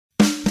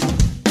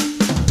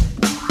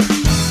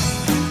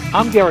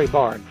I'm Gary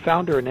Bard,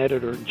 founder and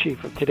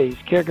editor-in-chief of today's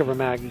Caregiver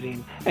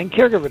magazine and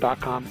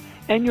Caregiver.com,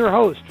 and your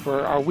host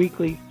for our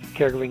weekly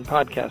Caregiving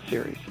podcast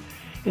series.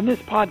 In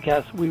this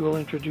podcast, we will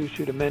introduce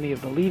you to many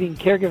of the leading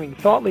caregiving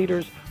thought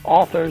leaders,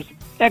 authors,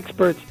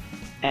 experts,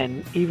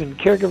 and even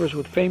caregivers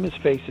with famous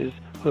faces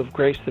who have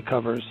graced the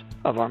covers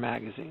of our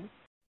magazine.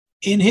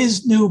 In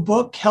his new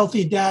book,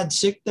 Healthy Dad,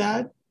 Sick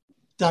Dad,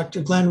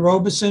 Dr. Glen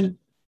Robison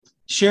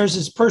shares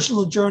his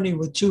personal journey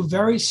with two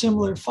very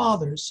similar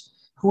fathers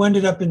who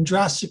ended up in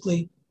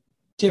drastically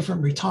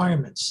different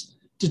retirements.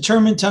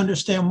 Determined to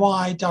understand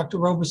why, Dr.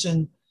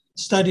 Robison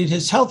studied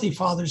his healthy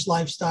father's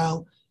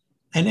lifestyle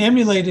and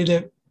emulated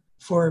it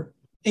for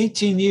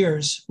 18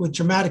 years with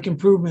dramatic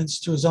improvements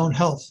to his own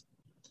health.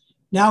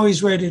 Now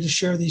he's ready to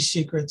share these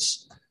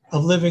secrets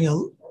of living a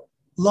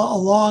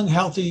long,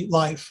 healthy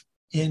life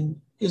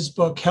in his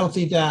book,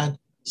 Healthy Dad,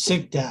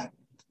 Sick Dad.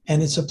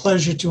 And it's a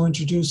pleasure to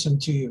introduce him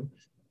to you.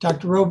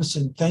 Dr.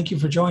 Robison, thank you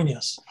for joining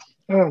us.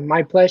 Oh,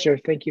 my pleasure.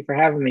 Thank you for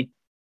having me.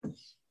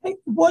 Hey,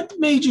 what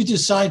made you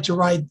decide to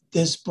write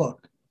this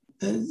book?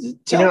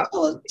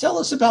 Tell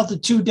us about the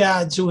two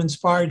dads who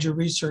inspired your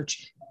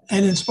research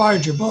and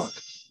inspired your book.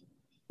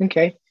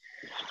 Okay.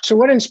 So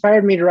what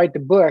inspired me to write the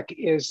book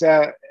is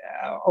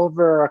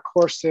over a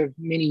course of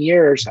many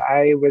years,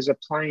 I was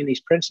applying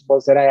these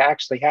principles that I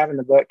actually have in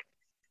the book,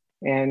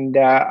 and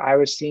I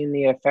was seeing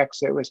the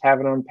effects it was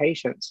having on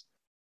patients.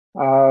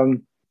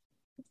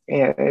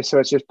 And so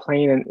it's just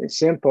plain and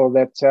simple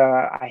that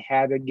I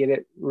had to get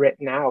it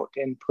written out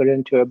and put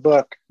into a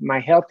book. My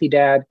healthy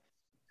dad,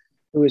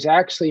 who is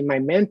actually my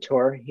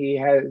mentor, he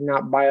has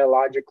not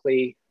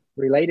biologically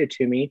related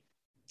to me,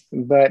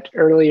 but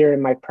earlier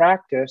in my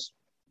practice,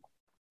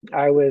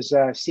 I was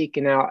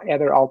seeking out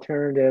other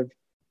alternative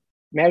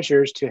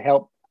measures to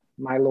help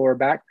my lower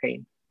back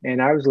pain.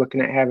 And I was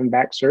looking at having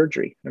back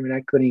surgery. I mean,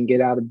 I couldn't even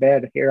get out of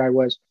bed. Here I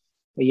was,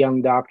 a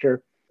young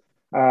doctor,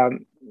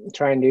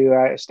 trying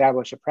to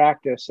establish a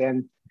practice,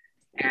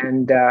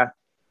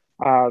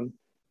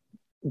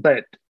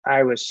 but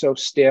I was so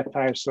stiff,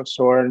 I was so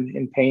sore and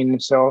in pain.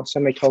 And so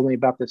somebody told me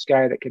about this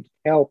guy that could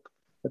help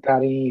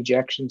without any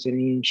injections and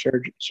any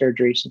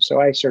surgeries. And so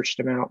I searched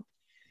him out.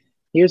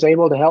 He was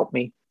able to help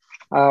me.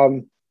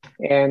 And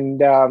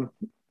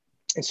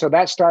so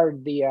that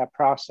started the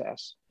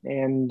process.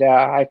 And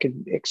I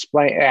could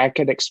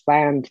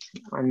expand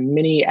on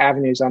many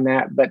avenues on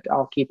that, but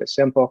I'll keep it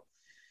simple.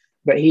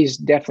 But he's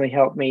definitely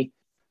helped me.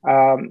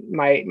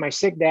 My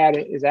sick dad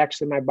is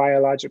actually my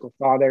biological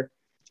father,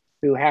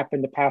 who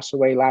happened to pass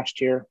away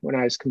last year when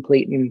I was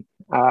finalizing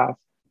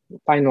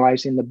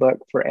the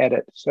book for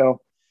edit.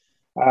 So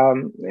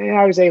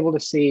I was able to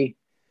see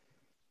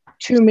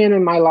two men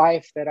in my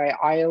life that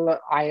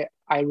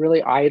I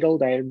really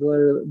idled, I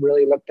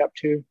really looked up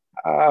to.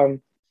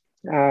 And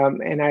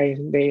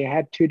they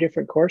had two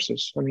different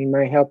courses. I mean,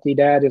 my healthy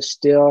dad is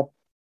still,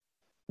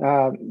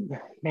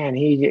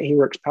 he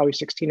works probably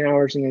 16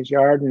 hours in his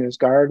yard and his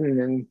garden,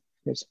 and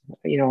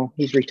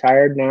he's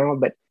retired now,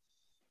 but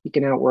he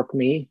can outwork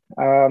me.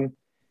 And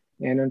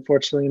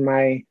unfortunately,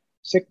 my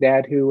sick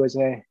dad, who was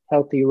a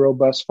healthy,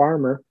 robust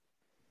farmer,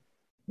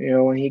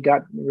 when he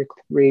got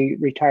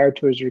retired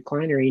to his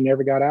recliner, he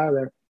never got out of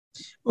there.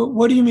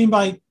 What do you mean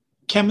by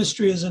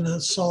chemistry is an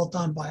assault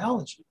on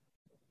biology?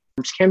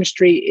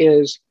 Chemistry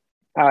is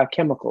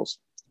chemicals.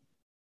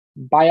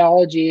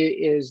 Biology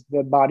is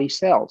the body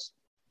cells.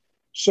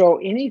 So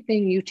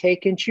anything you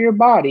take into your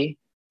body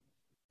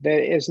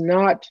that is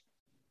not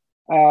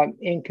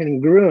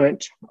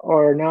incongruent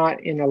or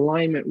not in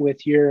alignment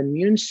with your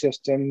immune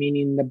system,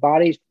 meaning the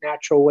body's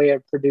natural way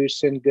of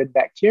producing good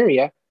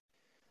bacteria,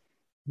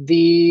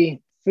 the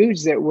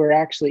foods that we're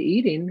actually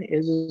eating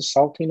is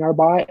assaulting our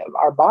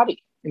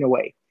body in a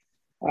way.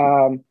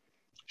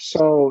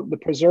 So the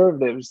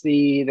preservatives,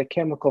 the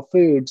chemical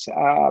foods,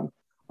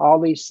 all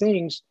these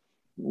things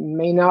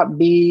may not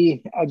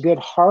be a good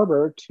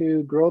harbor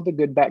to grow the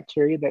good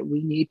bacteria that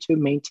we need to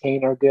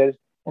maintain our good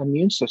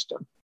immune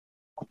system.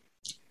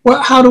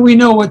 Well, how do we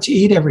know what to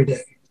eat every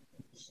day?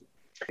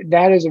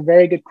 That is a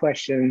very good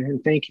question,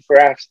 and thank you for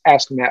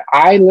asking that.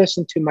 I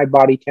listen to my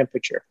body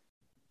temperature.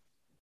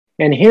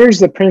 And here's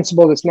the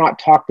principle that's not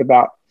talked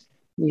about.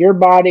 Your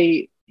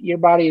body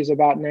is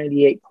about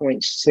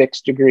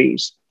 98.6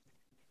 degrees.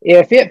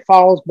 If it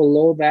falls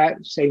below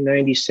that, say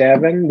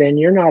 97, then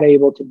you're not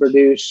able to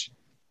produce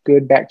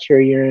good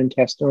bacteria in your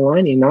intestinal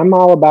lining. I'm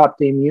all about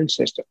the immune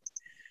system.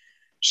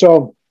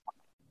 So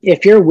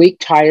if you're weak,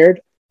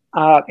 tired,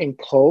 and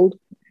cold,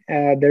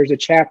 there's a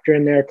chapter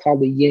in there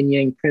called the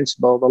yin-yang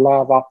principle, the law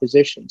of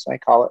oppositions, I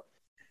call it.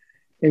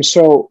 And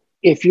so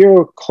if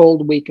you're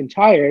cold, weak, and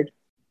tired,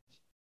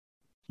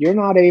 you're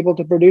not able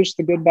to produce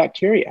the good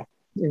bacteria.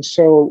 And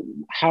so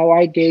how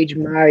I gauge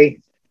my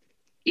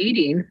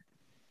eating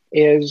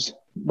is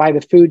by the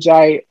foods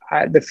I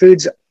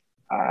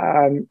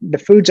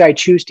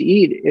choose to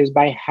eat is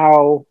by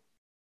how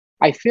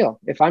I feel.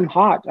 If I'm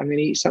hot, I'm going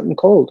to eat something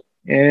cold.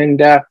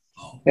 And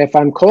if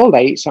I'm cold,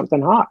 I eat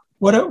something hot.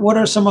 What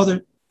are some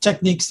other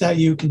techniques that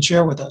you can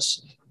share with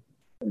us?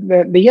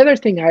 The other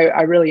thing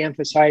I really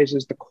emphasize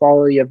is the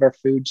quality of our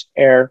foods,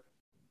 air,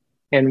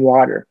 and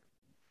water.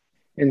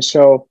 And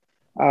so,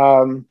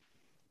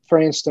 for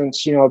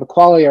instance, the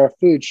quality of our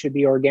food should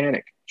be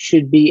organic,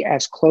 should be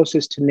as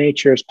closest to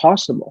nature as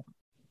possible.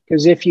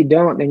 Because if you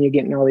don't, then you're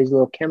getting all these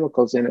little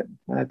chemicals in it.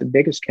 The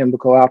biggest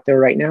chemical out there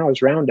right now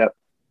is Roundup.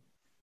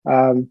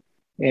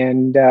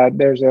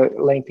 There's a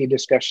lengthy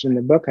discussion in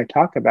the book. I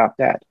talk about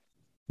that.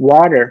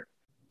 Water,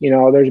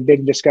 there's a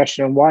big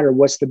discussion on water.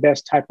 What's the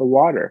best type of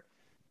water?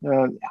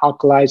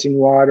 Alkalizing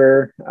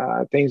water,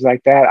 things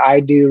like that. I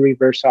do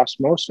reverse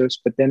osmosis,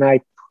 but then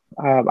I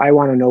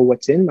want to know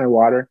what's in my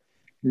water,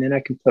 and then I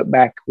can put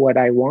back what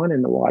I want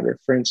in the water,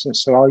 for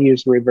instance. So I'll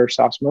use reverse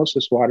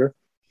osmosis water,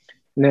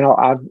 and then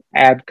I'll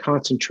add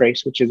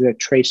concentrates, which is a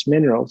trace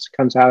minerals,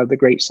 comes out of the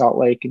Great Salt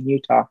Lake in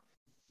Utah.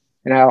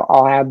 And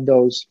I'll add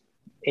those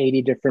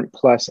 80 different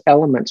plus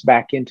elements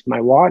back into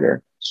my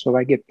water, so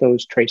I get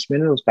those trace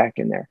minerals back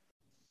in there.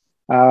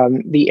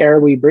 The air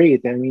we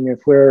breathe. I mean,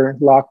 if we're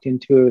locked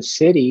into a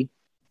city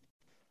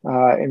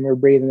and we're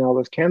breathing all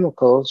those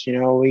chemicals,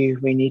 we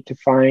need to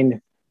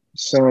find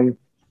some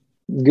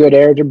good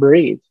air to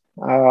breathe.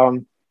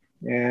 And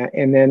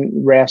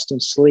then rest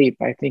and sleep,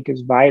 I think, is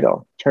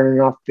vital.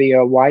 Turning off the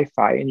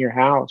Wi-Fi in your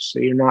house so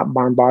you're not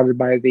bombarded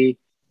by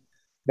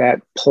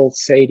that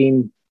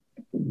pulsating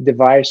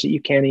device that you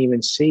can't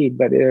even see,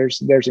 but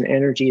there's an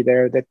energy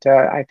there that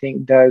I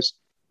think does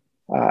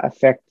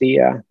affect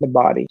the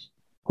body.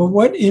 Well,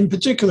 what in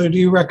particular do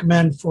you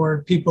recommend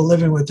for people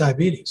living with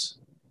diabetes?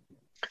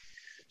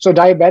 So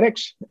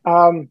diabetics,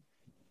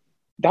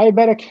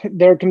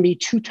 there can be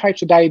two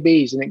types of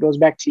diabetes, and it goes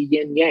back to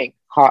yin yang,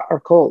 hot or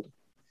cold.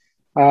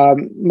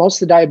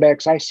 Most of the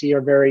diabetics I see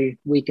are very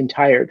weak and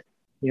tired.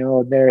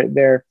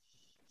 They're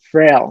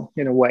frail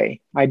in a way.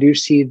 I do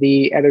see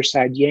the other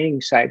side, yang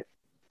side,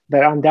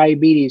 but on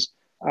diabetes,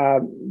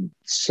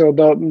 so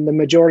the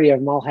majority of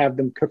them, I'll have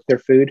them cook their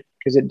food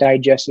because it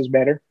digests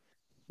better.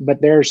 But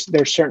there's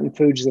certain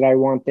foods that I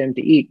want them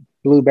to eat: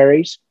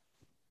 blueberries,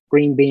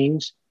 green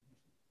beans,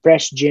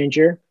 fresh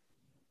ginger,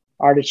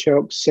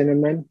 artichokes,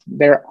 cinnamon.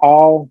 They're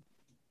all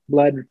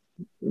blood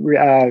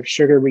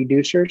sugar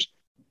reducers.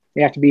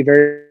 You have to be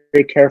very,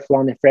 very careful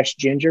on the fresh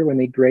ginger when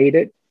they grate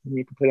it. And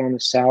you can put it on a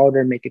salad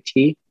or make a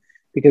tea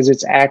because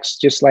it acts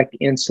just like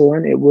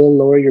insulin. It will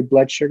lower your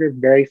blood sugar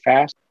very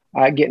fast.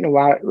 Getting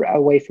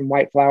away from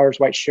white flours,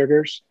 white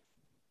sugars.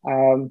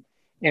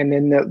 And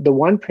then the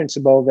one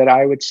principle that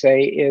I would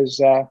say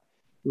is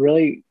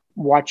really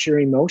watch your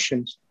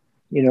emotions.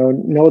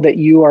 Know that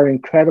you are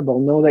incredible.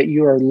 Know that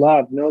you are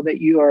loved. Know that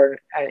you are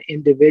an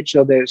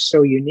individual that is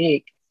so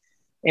unique.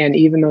 And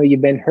even though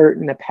you've been hurt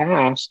in the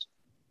past,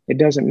 it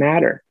doesn't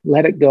matter.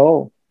 Let it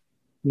go,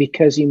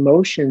 because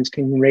emotions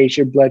can raise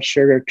your blood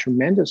sugar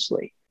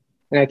tremendously.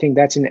 And I think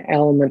that's an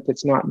element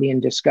that's not being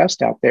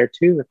discussed out there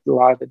too with a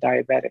lot of the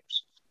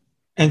diabetics.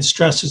 And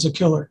stress is a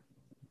killer.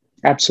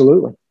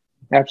 Absolutely.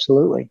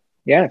 Absolutely.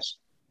 Yes.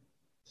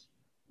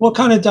 What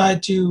kind of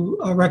diet do you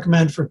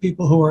recommend for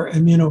people who are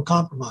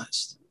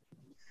immunocompromised?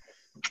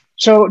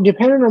 So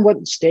depending on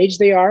what stage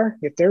they are,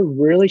 if they're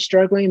really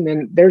struggling,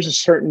 then there's a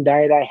certain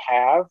diet I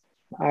have.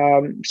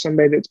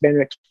 Somebody that's been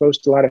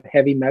exposed to a lot of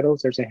heavy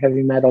metals, there's a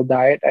heavy metal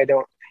diet. I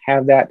don't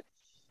have that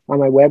on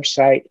my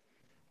website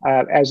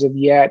as of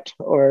yet,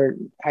 or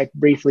I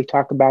briefly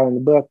talk about it in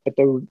the book, but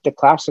the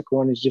classic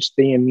one is just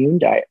the immune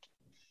diet.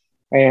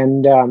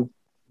 And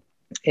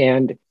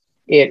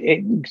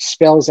it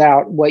spells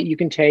out what you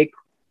can take,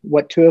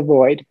 what to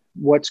avoid,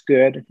 what's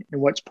good, and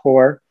what's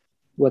poor,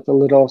 with a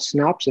little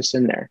synopsis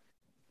in there.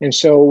 And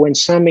so when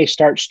somebody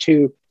starts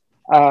to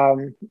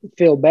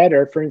feel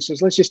better, for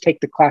instance, let's just take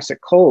the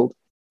classic cold.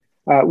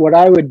 What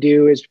I would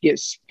do is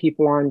get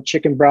people on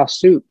chicken broth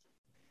soup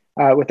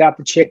without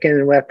the chicken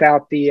and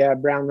without the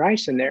brown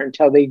rice in there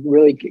until they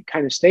really get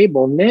kind of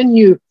stable. And then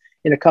you,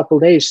 in a couple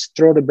of days,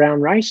 throw the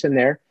brown rice in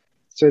there.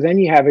 So then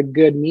you have a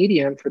good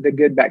medium for the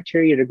good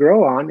bacteria to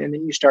grow on, and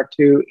then you start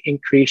to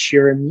increase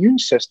your immune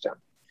system.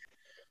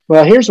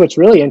 Well, here's what's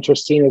really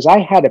interesting is I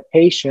had a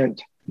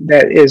patient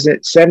that is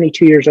at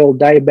 72 years old,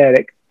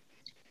 diabetic.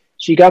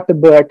 She got the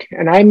book,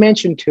 and I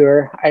mentioned to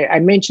her, I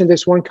mentioned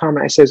this one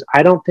comment. I says,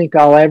 I don't think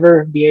I'll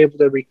ever be able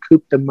to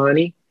recoup the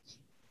money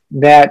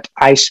that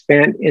I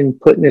spent in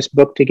putting this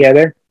book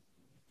together,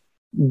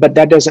 but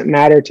that doesn't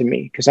matter to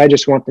me because I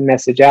just want the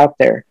message out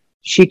there.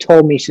 She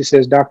told me, she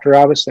says, Dr.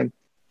 Robison,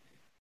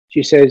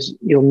 she says,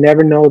 you'll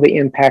never know the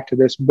impact of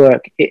this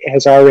book. It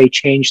has already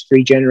changed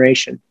 3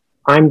 generations.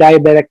 I'm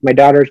diabetic, my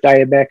daughter's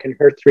diabetic, and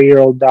her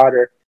 3-year-old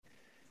daughter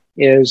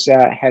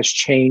has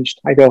changed.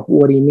 I go,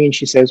 what do you mean?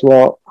 She says,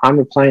 well, I'm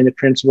applying the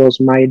principles.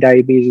 My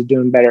diabetes is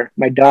doing better.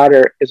 My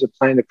daughter is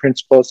applying the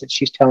principles that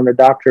she's telling her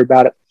doctor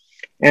about it.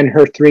 And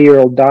her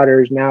 3-year-old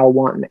daughter is now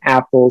wanting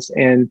apples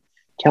and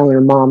telling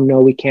her mom,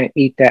 no, we can't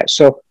eat that.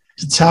 So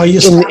it's how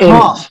you start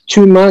off.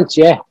 2 months,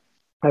 yeah,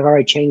 I've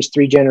already changed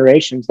 3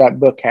 generations,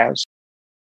 that book has.